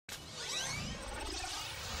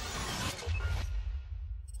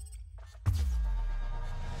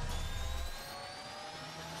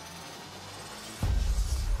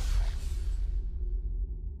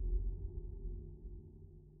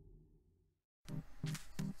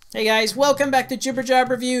Hey guys, welcome back to Jibber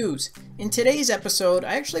Reviews. In today's episode,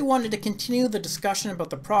 I actually wanted to continue the discussion about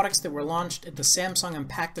the products that were launched at the Samsung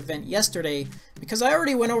Impact event yesterday, because I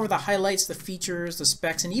already went over the highlights, the features, the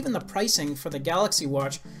specs, and even the pricing for the Galaxy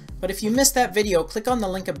Watch. But if you missed that video, click on the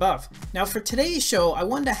link above. Now for today's show, I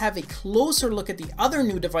wanted to have a closer look at the other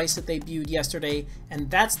new device that they debuted yesterday,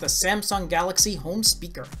 and that's the Samsung Galaxy Home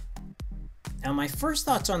Speaker. Now my first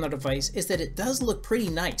thoughts on the device is that it does look pretty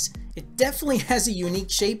nice. It definitely has a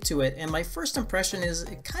unique shape to it, and my first impression is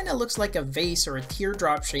it kind of looks like a vase or a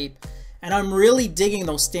teardrop shape, and I'm really digging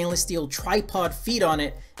those stainless steel tripod feet on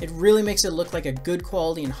it. It really makes it look like a good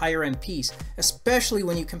quality and higher end piece, especially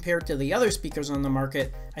when you compare it to the other speakers on the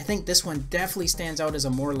market. I think this one definitely stands out as a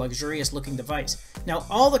more luxurious looking device. Now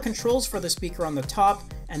all the controls for the speaker on the top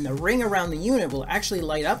and the ring around the unit will actually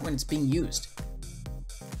light up when it's being used.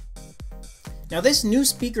 Now this new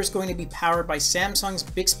speaker is going to be powered by Samsung's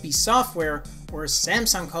Bixby software, or as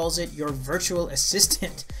Samsung calls it, your virtual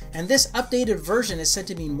assistant. And this updated version is said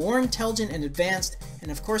to be more intelligent and advanced, and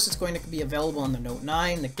of course it's going to be available on the Note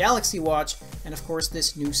 9, the Galaxy Watch, and of course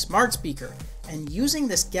this new smart speaker. And using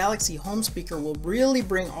this Galaxy Home speaker will really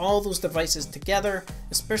bring all those devices together,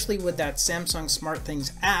 especially with that Samsung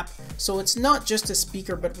SmartThings app, so it's not just a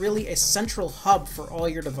speaker but really a central hub for all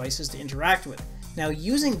your devices to interact with. Now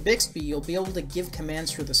using Bixby, you'll be able to give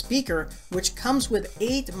commands through the speaker, which comes with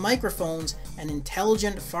 8 microphones and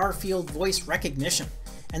intelligent far-field voice recognition.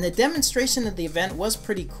 And the demonstration at the event was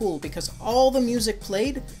pretty cool because all the music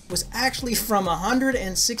played was actually from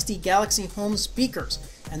 160 Galaxy Home speakers,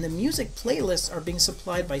 and the music playlists are being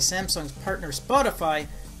supplied by Samsung's partner Spotify,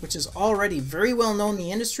 which is already very well known in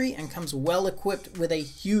the industry and comes well equipped with a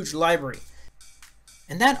huge library.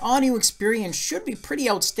 And that audio experience should be pretty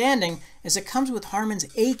outstanding, as it comes with Harman's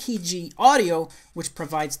AKG audio, which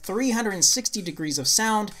provides 360 degrees of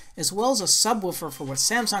sound, as well as a subwoofer for what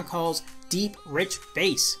Samsung calls deep, rich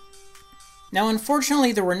bass. Now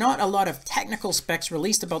unfortunately there were not a lot of technical specs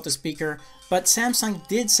released about the speaker, but Samsung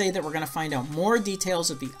did say that we're going to find out more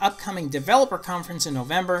details at the upcoming developer conference in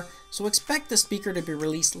November, so expect the speaker to be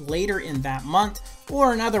released later in that month,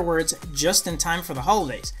 or in other words, just in time for the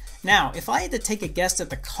holidays. Now, if I had to take a guess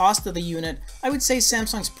at the cost of the unit, I would say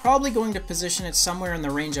Samsung's probably going to position it somewhere in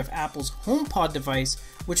the range of Apple's HomePod device,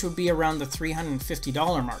 which would be around the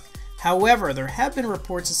 $350 mark. However, there have been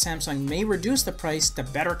reports that Samsung may reduce the price to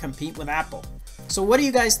better compete with Apple. So what do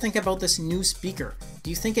you guys think about this new speaker?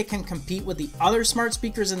 Do you think it can compete with the other smart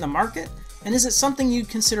speakers in the market? And is it something you'd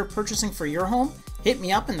consider purchasing for your home? Hit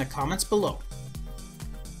me up in the comments below.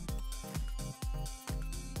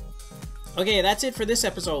 Okay, that's it for this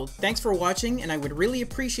episode. Thanks for watching, and I would really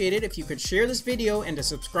appreciate it if you could share this video and to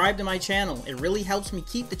subscribe to my channel. It really helps me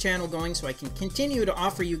keep the channel going so I can continue to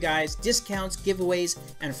offer you guys discounts, giveaways,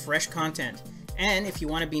 and fresh content. And if you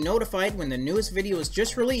want to be notified when the newest video is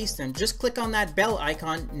just released, then just click on that bell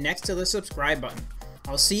icon next to the subscribe button.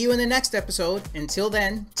 I'll see you in the next episode. Until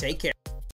then, take care.